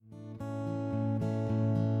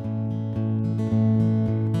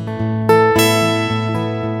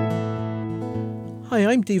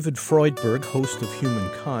Hi, I'm David Freudberg, host of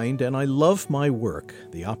Humankind, and I love my work,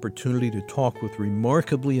 the opportunity to talk with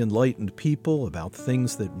remarkably enlightened people about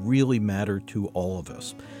things that really matter to all of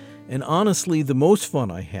us. And honestly, the most fun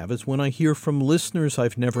I have is when I hear from listeners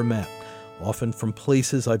I've never met, often from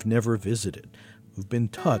places I've never visited, who've been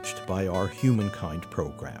touched by our Humankind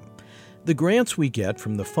program. The grants we get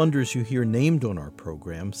from the funders you hear named on our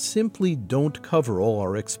program simply don't cover all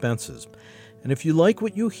our expenses. And if you like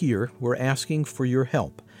what you hear, we're asking for your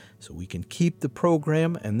help so we can keep the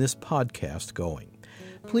program and this podcast going.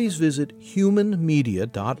 Please visit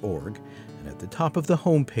humanmedia.org, and at the top of the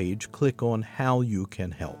homepage, click on How You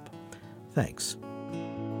Can Help. Thanks.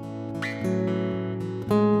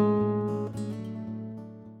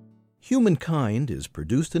 Humankind is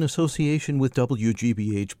produced in association with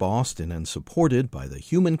WGBH Boston and supported by the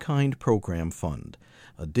Humankind Program Fund.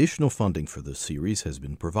 Additional funding for this series has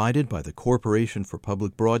been provided by the Corporation for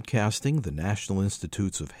Public Broadcasting, the National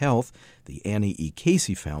Institutes of Health, the Annie E.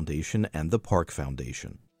 Casey Foundation, and the Park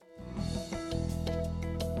Foundation.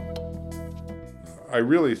 I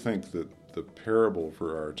really think that the parable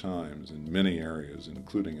for our times in many areas,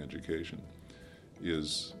 including education,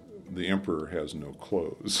 is the emperor has no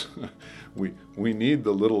clothes. We need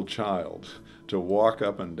the little child to walk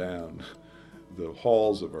up and down the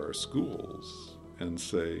halls of our schools and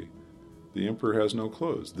say, the emperor has no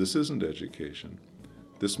clothes. This isn't education.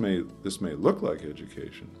 This may look like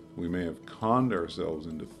education. We may have conned ourselves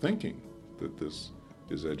into thinking that this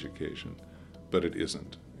is education, but it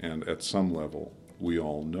isn't. And at some level, we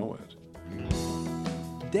all know it.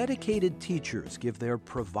 Dedicated teachers give their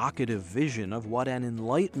provocative vision of what an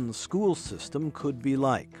enlightened school system could be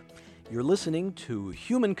like. You're listening to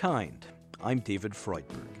Humankind. I'm David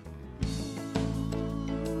Freudberg.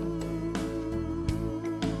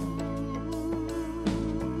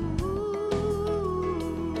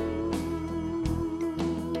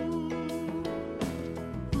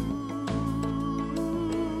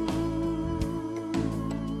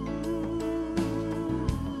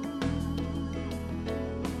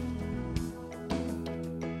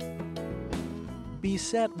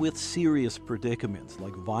 Beset with serious predicaments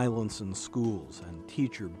like violence in schools and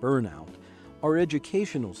teacher burnout, our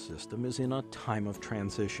educational system is in a time of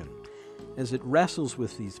transition. As it wrestles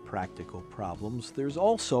with these practical problems, there's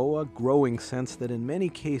also a growing sense that in many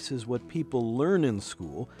cases what people learn in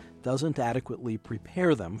school doesn't adequately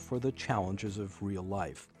prepare them for the challenges of real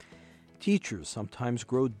life. Teachers sometimes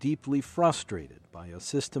grow deeply frustrated by a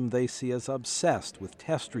system they see as obsessed with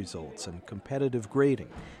test results and competitive grading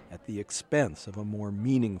at the expense of a more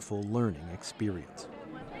meaningful learning experience.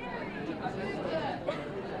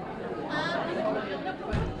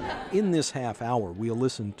 In this half hour, we'll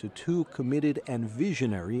listen to two committed and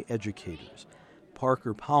visionary educators,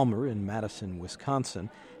 Parker Palmer in Madison,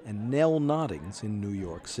 Wisconsin, and Nell Noddings in New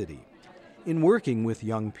York City. In working with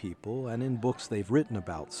young people and in books they've written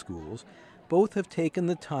about schools, both have taken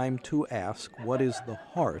the time to ask what is the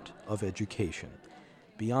heart of education.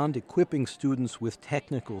 Beyond equipping students with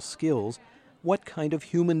technical skills, what kind of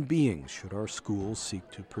human beings should our schools seek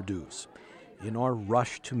to produce? In our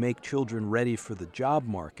rush to make children ready for the job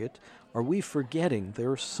market, are we forgetting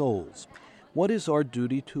their souls? What is our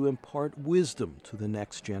duty to impart wisdom to the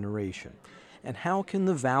next generation? And how can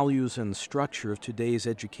the values and structure of today's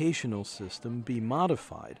educational system be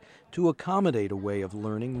modified to accommodate a way of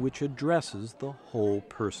learning which addresses the whole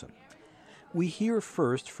person? We hear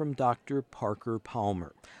first from Dr. Parker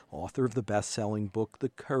Palmer, author of the best-selling book The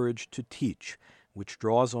Courage to Teach, which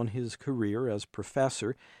draws on his career as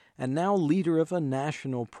professor and now leader of a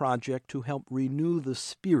national project to help renew the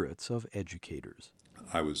spirits of educators.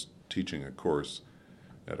 I was teaching a course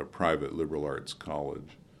at a private liberal arts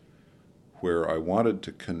college where I wanted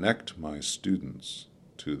to connect my students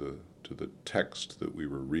to the text that we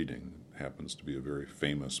were reading. It happens to be a very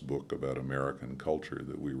famous book about American culture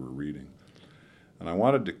that we were reading. And I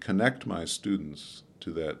wanted to connect my students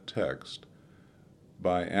to that text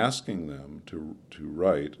by asking them to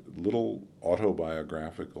write little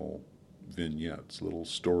autobiographical vignettes, little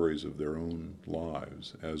stories of their own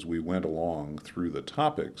lives as we went along through the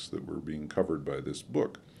topics that were being covered by this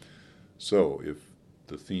book. So if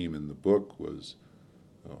the theme in the book was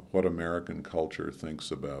what American culture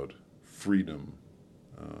thinks about freedom,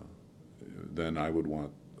 then I would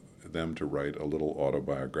want them to write a little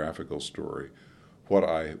autobiographical story, what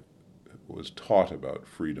I was taught about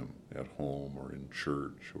freedom at home or in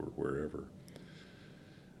church or wherever.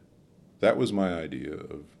 That was my idea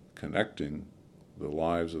of connecting the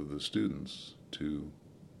lives of the students to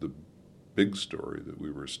the big story that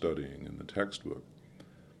we were studying in the textbook.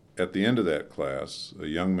 At the end of that class, a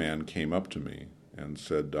young man came up to me and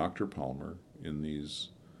said, "Dr. Palmer, in these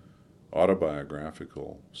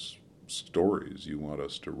autobiographical stories you want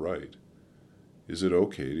us to write, is it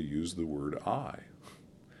okay to use the word I?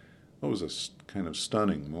 That was a kind of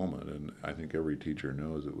stunning moment, and I think every teacher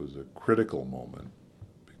knows it was a critical moment,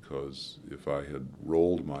 because if I had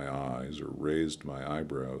rolled my eyes or raised my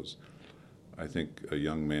eyebrows, I think a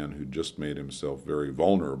young man who just made himself very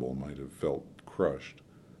vulnerable might have felt crushed.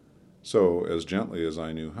 So, as gently as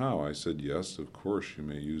I knew how, I said, yes, of course you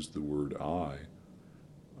may use the word I.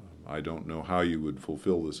 I don't know how you would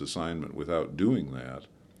fulfill this assignment without doing that,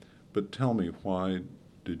 but tell me, why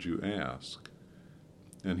did you ask?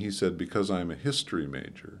 And he said, because I'm a history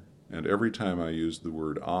major, and every time I use the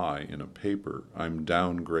word I in a paper, I'm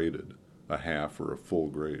downgraded a half or a full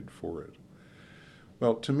grade for it.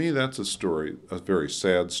 Well, to me, that's a story, a very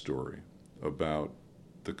sad story, about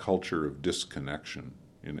the culture of disconnection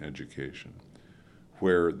in education,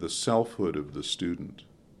 where the selfhood of the student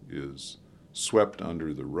is swept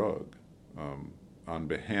under the rug on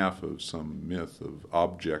behalf of some myth of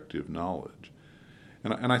objective knowledge.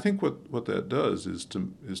 And I think what that does is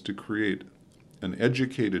to create an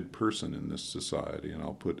educated person in this society, and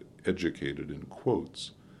I'll put educated in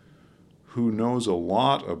quotes, who knows a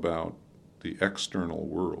lot about the external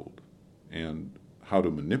world and how to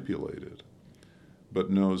manipulate it, but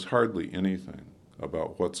knows hardly anything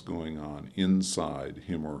about what's going on inside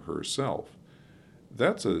him or herself.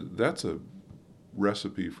 That's a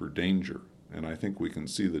recipe for danger, and I think we can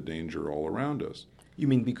see the danger all around us. You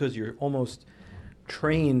mean because you're almost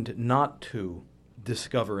trained not to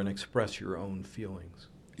discover and express your own feelings?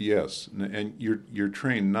 Yes, and you're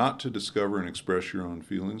trained not to discover and express your own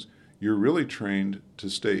feelings. You're really trained to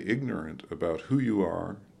stay ignorant about who you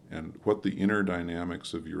are and what the inner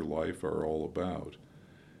dynamics of your life are all about.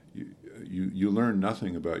 You learn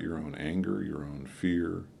nothing about your own anger, your own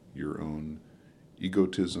fear, your own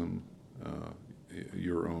egotism,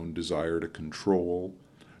 your own desire to control,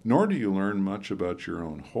 nor do you learn much about your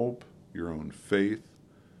own hope, your own faith,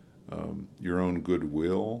 your own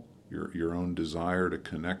goodwill, your own desire to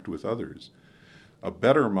connect with others. A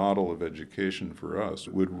better model of education for us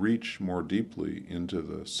would reach more deeply into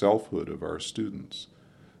the selfhood of our students,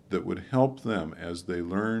 that would help them, as they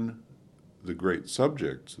learn the great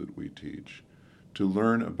subjects that we teach, to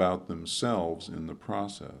learn about themselves in the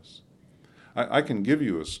process. I can give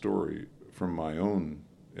you a story from my own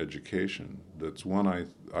education that's one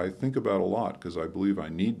I think about a lot, because I believe I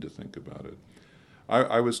need to think about it.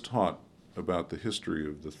 I was taught about the history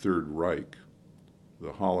of the Third Reich,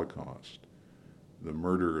 the Holocaust, the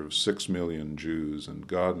murder of 6 million Jews and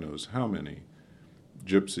God knows how many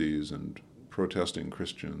gypsies and protesting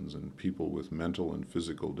Christians and people with mental and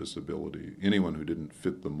physical disability, anyone who didn't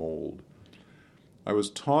fit the mold. I was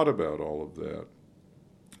taught about all of that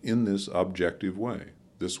in this objective way,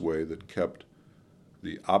 this way that kept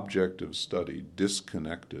the object of study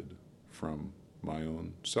disconnected from my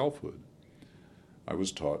own selfhood. I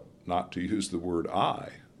was taught not to use the word I,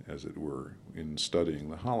 as it were, in studying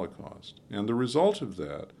the Holocaust. And the result of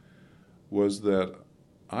that was that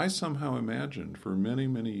I somehow imagined for many,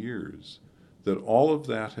 many years that all of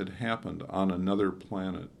that had happened on another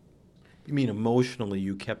planet. You mean emotionally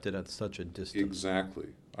you kept it at such a distance? Exactly.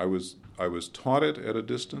 I was taught it at a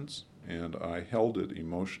distance, and I held it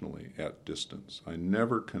emotionally at distance. I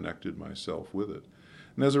never connected myself with it.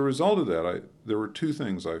 And as a result of that, there were two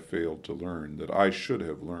things I failed to learn that I should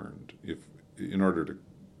have learned in order to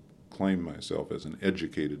claim myself as an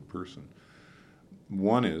educated person.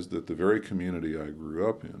 One is that the very community I grew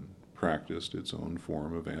up in practiced its own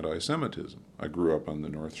form of anti-Semitism. I grew up on the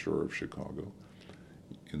North Shore of Chicago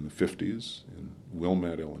in the 50s in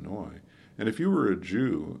Wilmette, Illinois. And if you were a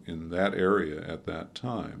Jew in that area at that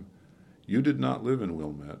time, you did not live in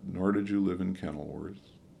Wilmette, nor did you live in Kenilworth,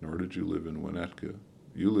 nor did you live in Winnetka.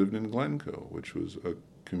 You lived in Glencoe, which was a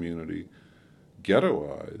community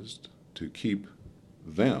ghettoized to keep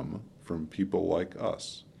them from people like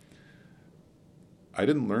us. I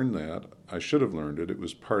didn't learn that. I should have learned it. It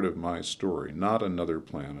was part of my story, not another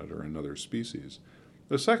planet or another species.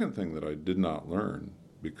 The second thing that I did not learn,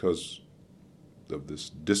 because of this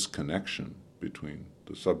disconnection between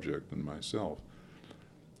the subject and myself,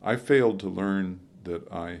 I failed to learn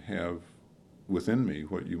that I have within me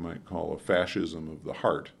what you might call a fascism of the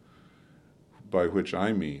heart, by which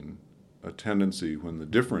I mean a tendency when the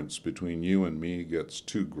difference between you and me gets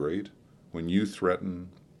too great, when you threaten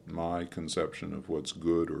my conception of what's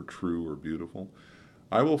good or true or beautiful,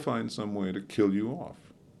 I will find some way to kill you off.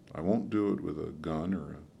 I won't do it with a gun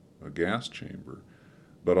or a gas chamber,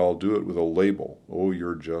 but I'll do it with a label. Oh,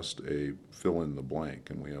 you're just a fill in the blank,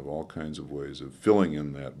 and we have all kinds of ways of filling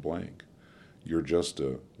in that blank. You're just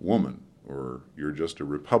a woman. or you're just a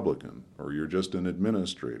Republican, or you're just an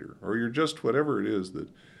administrator, or you're just whatever it is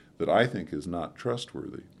that I think is not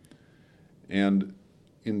trustworthy. And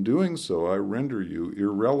in doing so, I render you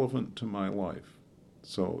irrelevant to my life.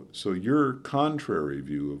 So your contrary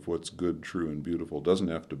view of what's good, true, and beautiful doesn't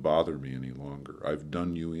have to bother me any longer. I've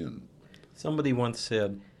done you in. Somebody once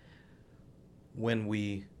said, when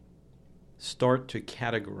we start to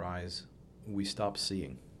categorize, we stop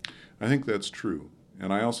seeing. I think that's true.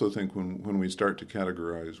 And I also think when we start to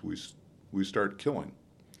categorize, we start killing.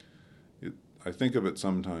 I think of it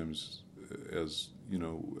sometimes as,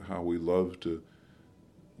 how we love to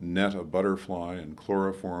net a butterfly and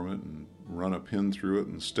chloroform it and run a pin through it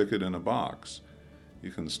and stick it in a box. You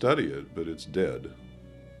can study it, but it's dead.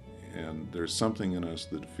 And there's something in us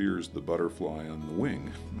that fears the butterfly on the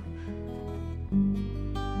wing.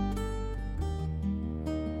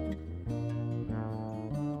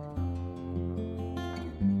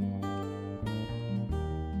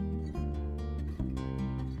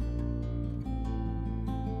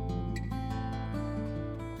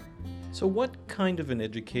 So what kind of an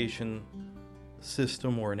education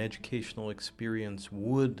system or an educational experience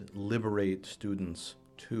would liberate students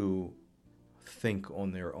to think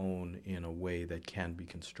on their own in a way that can be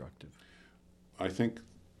constructive? I think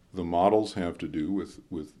the models have to do with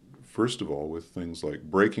first of all, with things like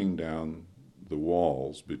breaking down the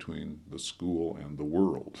walls between the school and the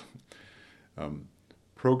world.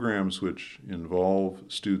 Programs which involve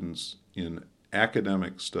students in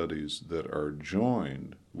academic studies that are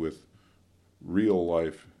joined with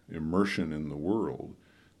real-life immersion in the world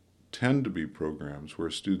tend to be programs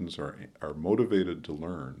where students are motivated to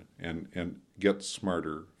learn and get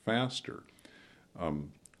smarter faster.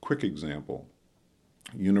 Quick example,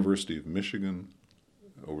 University of Michigan,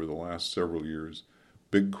 over the last several years,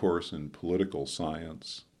 big course in political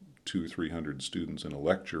science, 200-300 students in a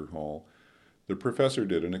lecture hall. The professor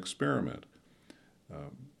did an experiment.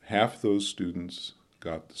 Half those students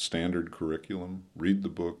got the standard curriculum, read the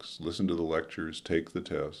books, listen to the lectures, take the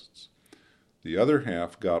tests. The other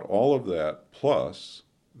half got all of that plus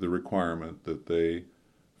the requirement that they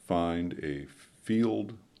find a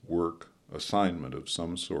field work assignment of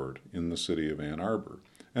some sort in the city of Ann Arbor.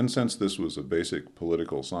 And since this was a basic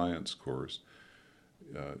political science course,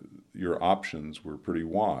 your options were pretty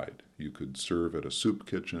wide. You could serve at a soup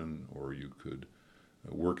kitchen, or you could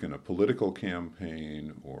work in a political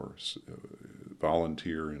campaign, or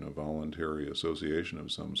volunteer in a voluntary association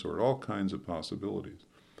of some sort, all kinds of possibilities.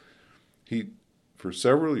 He, for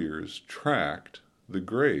several years, tracked the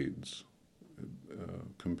grades,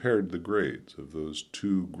 compared the grades of those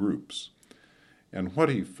two groups. And what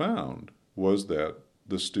he found was that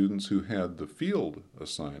the students who had the field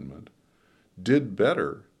assignment did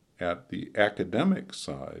better at the academic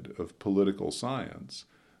side of political science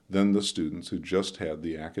than the students who just had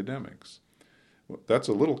the academics. Well, that's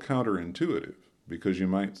a little counterintuitive, because you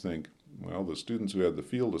might think, well, the students who had the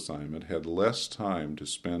field assignment had less time to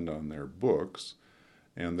spend on their books,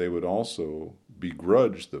 and they would also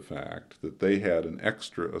begrudge the fact that they had an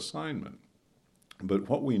extra assignment. But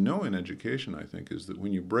what we know in education, I think, is that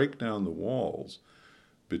when you break down the walls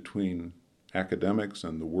between academics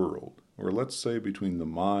and the world, or let's say between the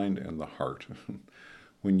mind and the heart,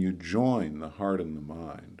 when you join the heart and the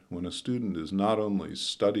mind, when a student is not only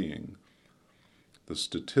studying the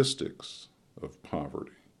statistics of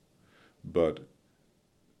poverty, but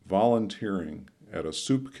volunteering at a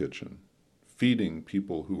soup kitchen, feeding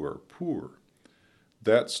people who are poor,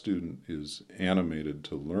 that student is animated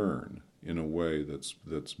to learn in a way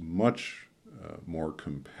that's much more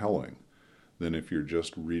compelling than if you're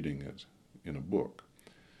just reading it in a book.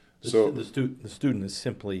 The student is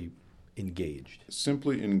simply engaged.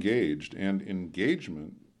 Simply engaged, and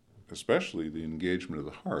engagement, especially the engagement of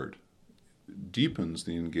the heart, deepens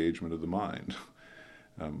the engagement of the mind.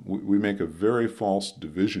 We make a very false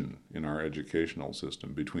division in our educational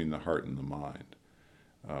system between the heart and the mind.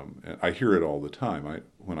 And I hear it all the time.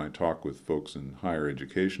 When I talk with folks in higher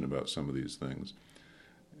education about some of these things,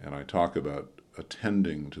 and I talk about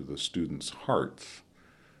attending to the students' hearts,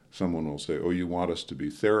 someone will say, "Oh, you want us to be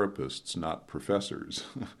therapists, not professors."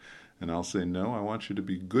 And I'll say, "No, I want you to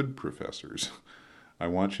be good professors. I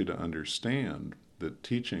want you to understand that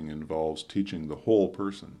teaching involves teaching the whole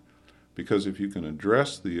person. Because if you can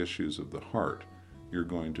address the issues of the heart, you're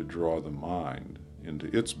going to draw the mind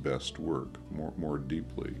into its best work more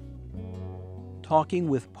deeply." Talking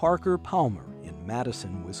with Parker Palmer in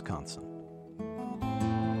Madison, Wisconsin.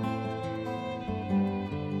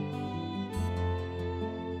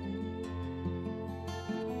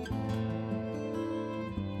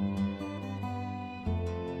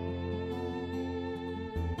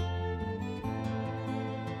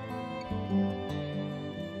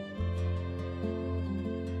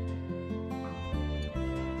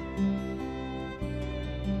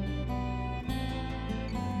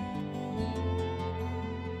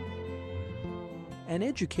 An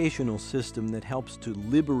educational system that helps to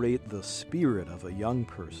liberate the spirit of a young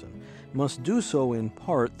person must do so in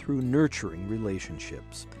part through nurturing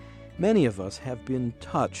relationships. Many of us have been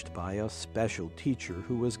touched by a special teacher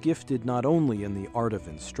who was gifted not only in the art of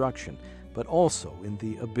instruction, but also in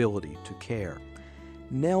the ability to care.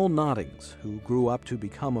 Nell Noddings, who grew up to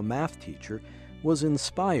become a math teacher, was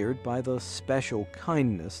inspired by the special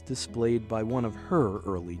kindness displayed by one of her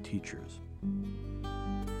early teachers.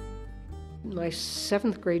 My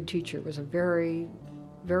 7th grade teacher was a very,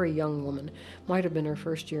 very young woman. Might have been her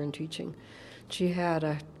first year in teaching. She had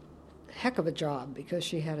a heck of a job because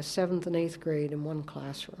she had a 7th and 8th grade in one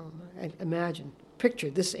classroom. Imagine, picture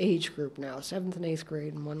this age group now, 7th and 8th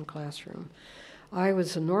grade in one classroom. I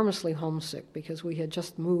was enormously homesick because we had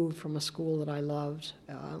just moved from a school that I loved.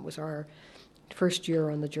 It was our first year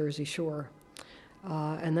on the Jersey Shore.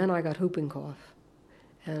 And then I got whooping cough,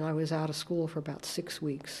 and I was out of school for about 6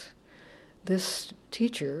 weeks. This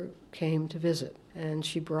teacher came to visit, and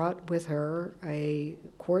she brought with her a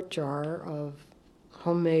quart jar of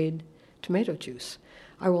homemade tomato juice.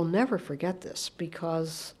 I will never forget this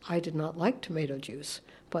because I did not like tomato juice,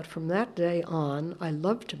 but from that day on, I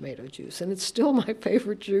loved tomato juice, and it's still my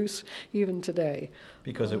favorite juice even today.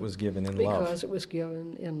 Because it was given in love. Because it was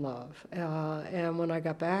given in love. And when I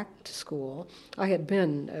got back to school, I had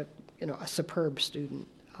been a superb student,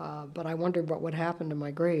 but I wondered what would happen to my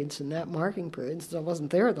grades in that marking period, since I wasn't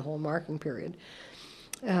there the whole marking period.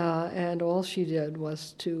 And all she did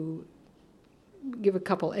was to give a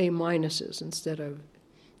couple A minuses instead of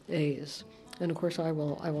A's. And of course, I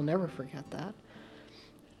will never forget that.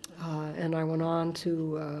 And I went on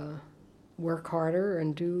to work harder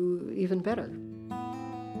and do even better.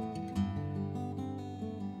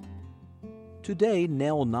 Today,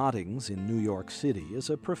 Nell Noddings in New York City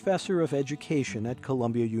is a professor of education at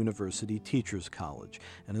Columbia University Teachers College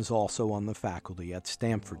and is also on the faculty at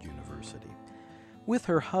Stanford University. With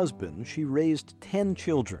her husband, she raised 10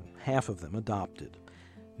 children, half of them adopted.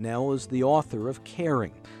 Nell is the author of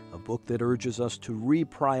Caring, a book that urges us to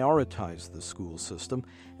reprioritize the school system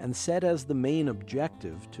and set as the main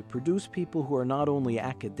objective to produce people who are not only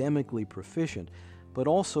academically proficient, but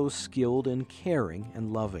also skilled in caring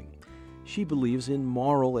and loving. She believes in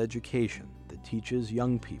moral education that teaches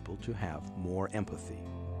young people to have more empathy.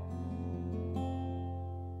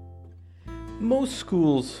 Most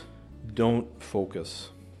schools don't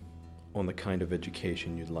focus on the kind of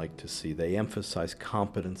education you'd like to see. They emphasize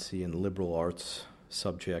competency in liberal arts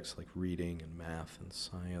subjects like reading and math and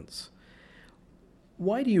science.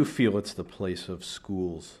 Why do you feel it's the place of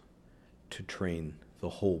schools to train the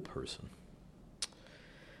whole person?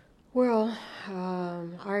 Well,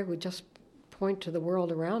 I would just point to the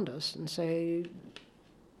world around us and say,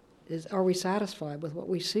 are we satisfied with what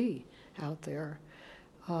we see out there?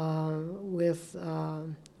 With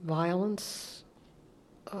violence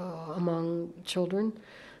among children,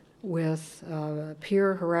 with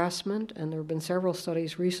peer harassment, and there have been several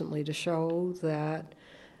studies recently to show that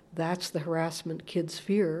that's the harassment kids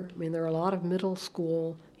fear. I mean, there are a lot of middle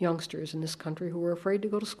school youngsters in this country who are afraid to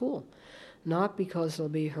go to school, not because they'll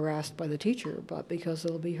be harassed by the teacher, but because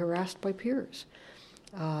they'll be harassed by peers.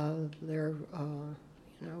 They're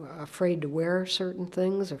afraid to wear certain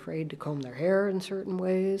things, afraid to comb their hair in certain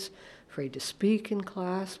ways, afraid to speak in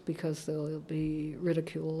class because they'll be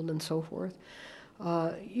ridiculed and so forth.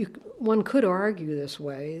 One could argue this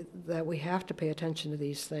way, that we have to pay attention to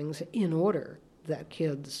these things in order that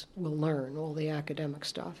kids will learn all the academic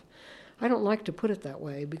stuff. I don't like to put it that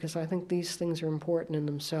way because I think these things are important in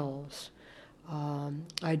themselves.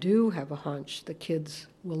 I do have a hunch that kids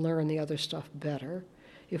will learn the other stuff better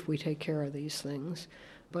if we take care of these things.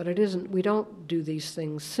 But we don't do these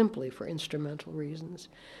things simply for instrumental reasons.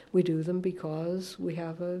 We do them because we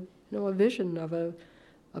have a vision of a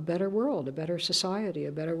better world, a better society,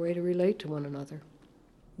 a better way to relate to one another.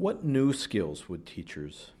 What new skills would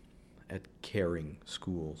teachers at caring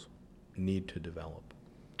schools need to develop?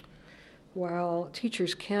 Well,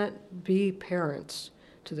 teachers can't be parents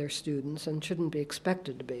to their students and shouldn't be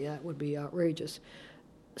expected to be. That would be outrageous.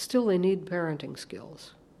 Still, they need parenting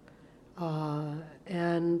skills.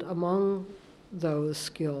 And among those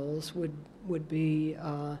skills would be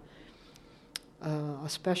a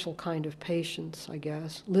special kind of patience, I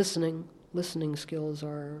guess. Listening skills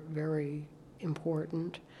are very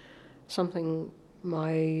important. Something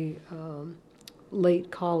my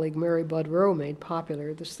late colleague Mary Budd Rowe made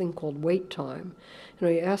popular, this thing called wait time.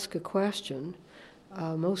 You ask a question,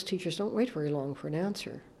 most teachers don't wait very long for an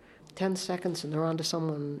answer. 10 seconds and they're on to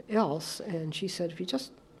someone else, and she said, if you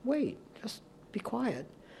just wait, just be quiet,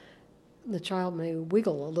 the child may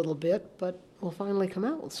wiggle a little bit, but will finally come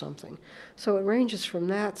out with something. So it ranges from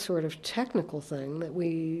that sort of technical thing that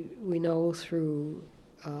we know through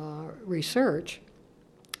research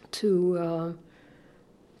to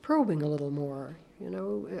probing a little more,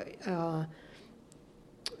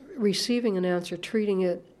 receiving an answer, treating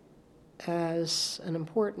it as an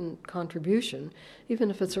important contribution,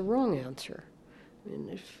 even if it's a wrong answer. I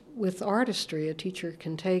mean, with artistry, a teacher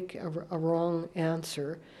can take a wrong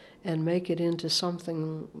answer and make it into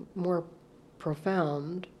something more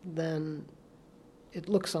profound than it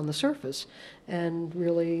looks on the surface, and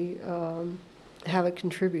really have it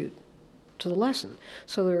contribute to the lesson.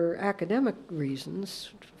 So there are academic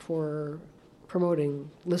reasons for promoting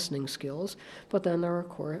listening skills, but then there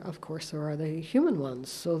are, of course, there are the human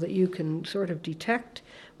ones, so that you can sort of detect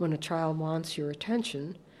when a child wants your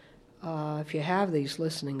attention. If you have these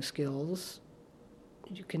listening skills,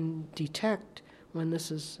 you can detect when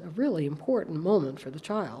this is a really important moment for the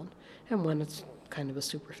child and when it's kind of a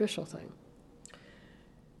superficial thing.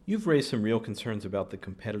 You've raised some real concerns about the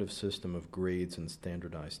competitive system of grades and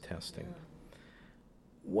standardized testing. Yeah.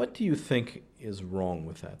 What do you think is wrong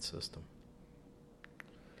with that system?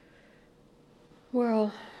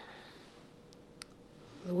 Well,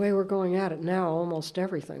 the way we're going at it now, almost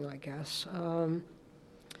everything, I guess.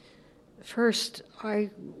 First, I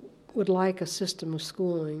would like a system of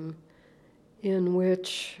schooling in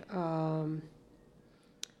which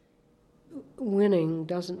winning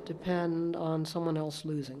doesn't depend on someone else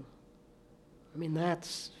losing. I mean,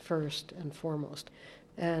 that's first and foremost.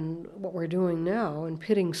 And what we're doing now in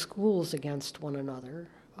pitting schools against one another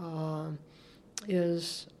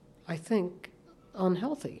is, I think,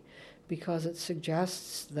 unhealthy, because it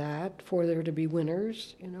suggests that for there to be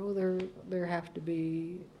winners, there have to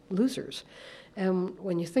be losers. And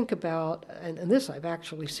when you think about, and this I've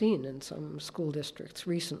actually seen in some school districts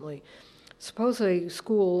recently, suppose a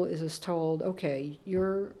school is told, okay,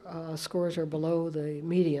 your scores are below the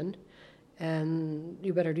median, and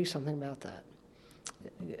you better do something about that.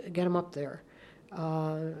 Get them up there.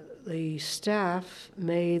 The staff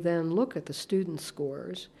may then look at the student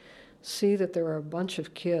scores, see that there are a bunch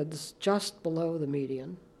of kids just below the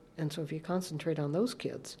median, and so if you concentrate on those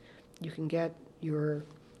kids, you can get your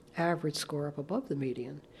average score up above the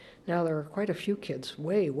median. Now there are quite a few kids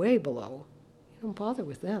way, way below. You don't bother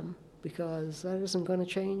with them, because that isn't going to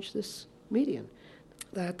change this median.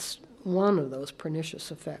 That's one of those pernicious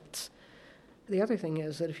effects. The other thing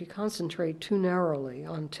is that if you concentrate too narrowly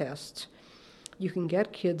on tests, you can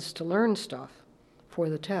get kids to learn stuff for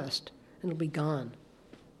the test, and it'll be gone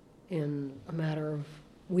in a matter of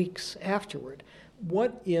weeks afterward.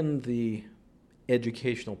 What in the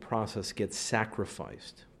educational process gets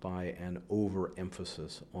sacrificed by an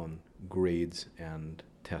overemphasis on grades and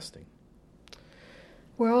testing?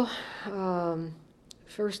 Well,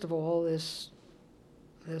 first of all,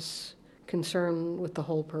 this concern with the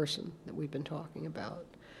whole person that we've been talking about,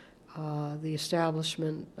 the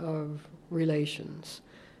establishment of relations,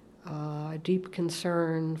 a deep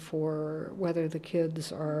concern for whether the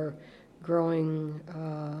kids are growing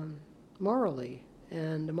morally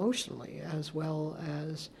and emotionally as well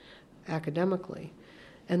as academically.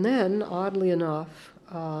 And then, oddly enough,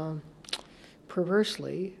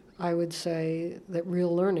 perversely, I would say that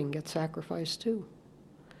real learning gets sacrificed too.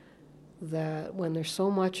 That when there's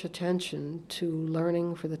so much attention to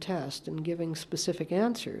learning for the test and giving specific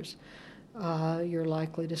answers, you're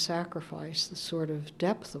likely to sacrifice the sort of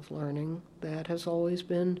depth of learning that has always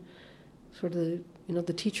been sort of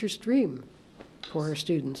the teacher's dream for her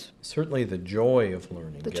students. Certainly the joy of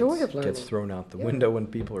learning gets thrown out the window when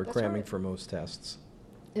people are cramming for most tests.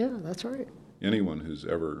 Yeah, that's right. Anyone who's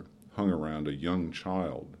ever hung around a young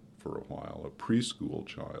child for a while, a preschool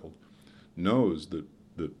child, knows that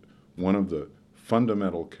one of the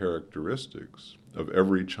fundamental characteristics of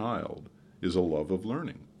every child is a love of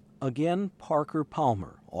learning. Again, Parker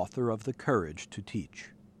Palmer, author of The Courage to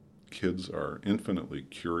Teach. Kids are infinitely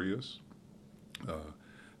curious.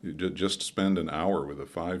 You just spend an hour with a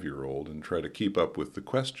 5-year-old and try to keep up with the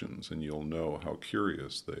questions, and you'll know how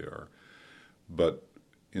curious they are. But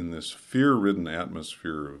in this fear-ridden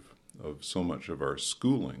atmosphere of so much of our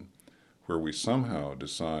schooling, where we somehow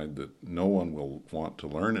decide that no one will want to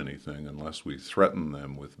learn anything unless we threaten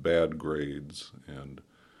them with bad grades and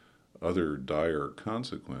other dire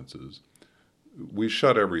consequences, we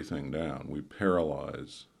shut everything down. We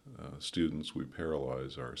paralyze students, we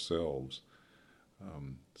paralyze ourselves.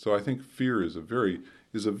 So I think fear is a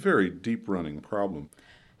very deep-running problem.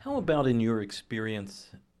 How about in your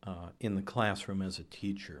experience in the classroom as a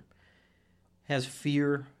teacher? Has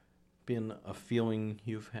fear been a feeling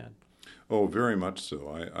you've had? Oh, very much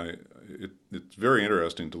so. It's very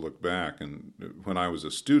interesting to look back. And when I was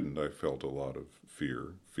a student, I felt a lot of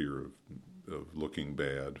fear of looking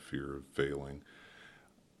bad, fear of failing.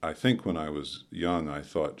 I think when I was young, I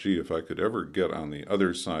thought, gee, if I could ever get on the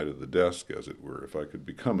other side of the desk, as it were, if I could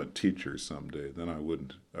become a teacher someday, then I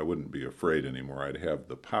wouldn't be afraid anymore. I'd have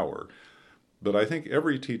the power. But I think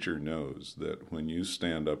every teacher knows that when you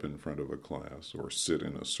stand up in front of a class or sit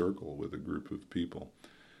in a circle with a group of people,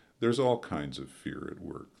 there's all kinds of fear at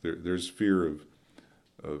work. There's fear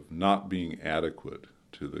of not being adequate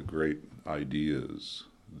to the great ideas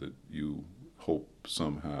that you hope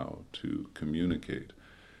somehow to communicate.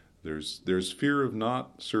 There's fear of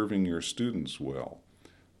not serving your students well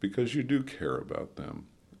because you do care about them.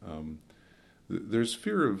 There's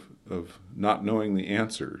fear of not knowing the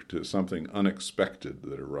answer to something unexpected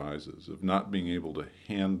that arises, of not being able to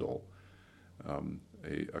handle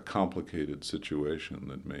a complicated situation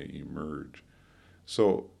that may emerge.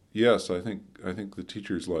 So yes, I think the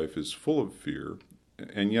teacher's life is full of fear,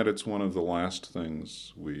 and yet it's one of the last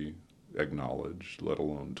things we acknowledge, let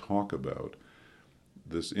alone talk about.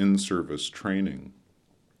 This in-service training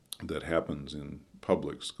that happens in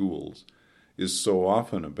public schools is so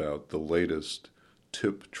often about the latest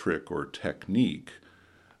tip, trick, or technique,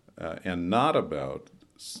 and not about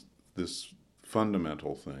this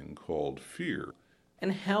fundamental thing called fear.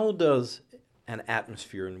 And how does an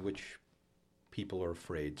atmosphere in which people are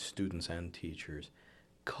afraid, students and teachers,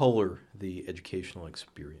 color the educational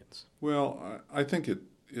experience? Well, I think it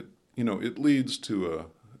leads to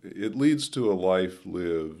a life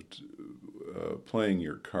lived playing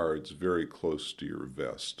your cards very close to your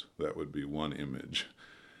vest. That would be one image.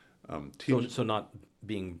 So not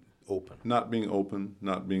being open. Not being open,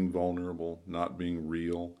 not being vulnerable, not being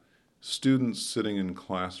real. Students sitting in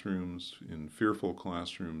classrooms, in fearful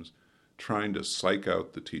classrooms, trying to psych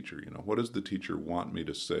out the teacher. What does the teacher want me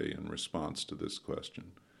to say in response to this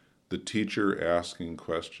question? The teacher asking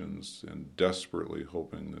questions and desperately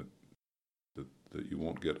hoping that you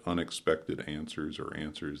won't get unexpected answers or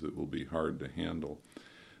answers that will be hard to handle.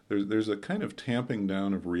 There's a kind of tamping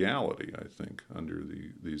down of reality, I think, under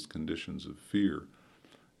these conditions of fear.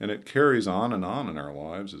 And it carries on in our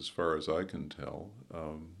lives, as far as I can tell,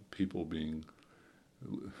 people being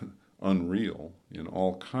unreal in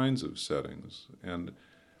all kinds of settings. And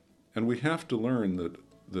we have to learn that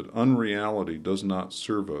unreality does not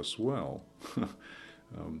serve us well.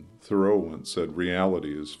 Thoreau once said,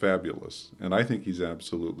 reality is fabulous. And I think he's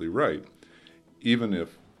absolutely right. Even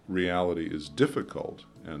if reality is difficult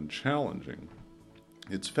and challenging,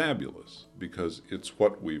 it's fabulous because it's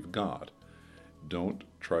what we've got. Don't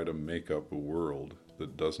try to make up a world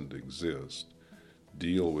that doesn't exist.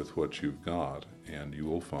 Deal with what you've got, and you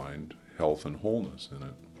will find health and wholeness in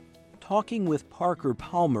it. Talking with Parker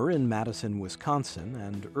Palmer in Madison, Wisconsin,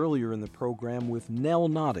 and earlier in the program with Nell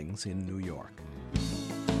Noddings in New York.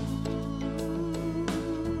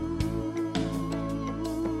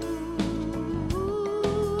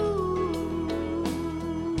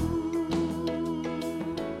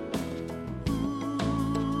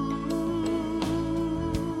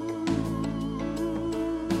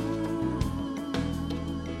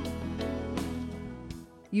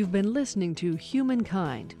 You've been listening to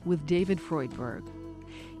Humankind with David Freudberg.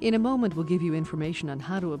 In a moment, we'll give you information on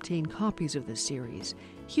how to obtain copies of this series.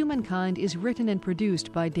 Humankind is written and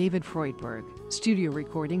produced by David Freudberg. Studio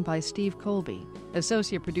recording by Steve Colby.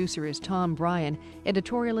 Associate producer is Tom Bryan.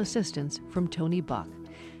 Editorial assistance from Tony Buck.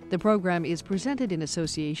 The program is presented in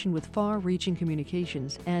association with Far-Reaching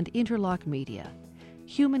Communications and Interlock Media.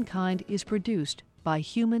 Humankind is produced by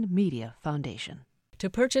Human Media Foundation. To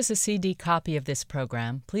purchase a CD copy of this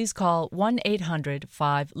program, please call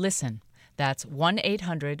 1-800-5LISTEN. That's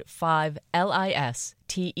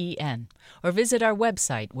 1-800-5LISTEN. Or visit our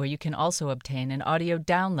website, where you can also obtain an audio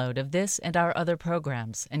download of this and our other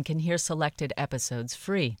programs and can hear selected episodes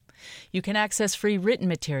free. You can access free written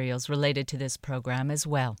materials related to this program as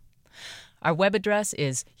well. Our web address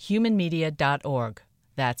is humanmedia.org.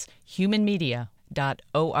 That's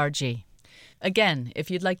humanmedia.org. Again,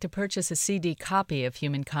 if you'd like to purchase a CD copy of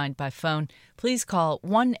Humankind by phone, please call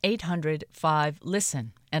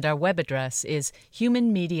 1-800-5LISTEN, and our web address is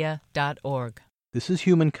humanmedia.org. This is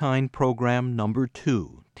Humankind Program Number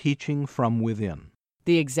 2, Teaching from Within.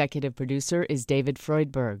 The executive producer is David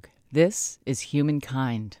Freudberg. This is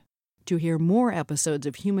Humankind. To hear more episodes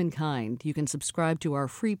of Humankind, you can subscribe to our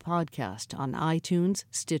free podcast on iTunes,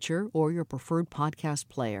 Stitcher, or your preferred podcast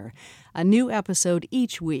player. A new episode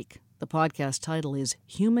each week. The podcast title is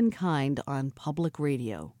Humankind on Public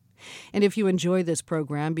Radio. And if you enjoy this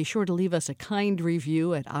program, be sure to leave us a kind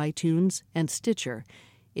review at iTunes and Stitcher.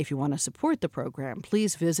 If you want to support the program,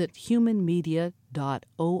 please visit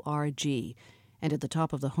humanmedia.org, and at the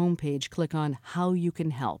top of the homepage, click on How You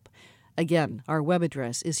Can Help. Again, our web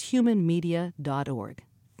address is humanmedia.org.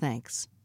 Thanks.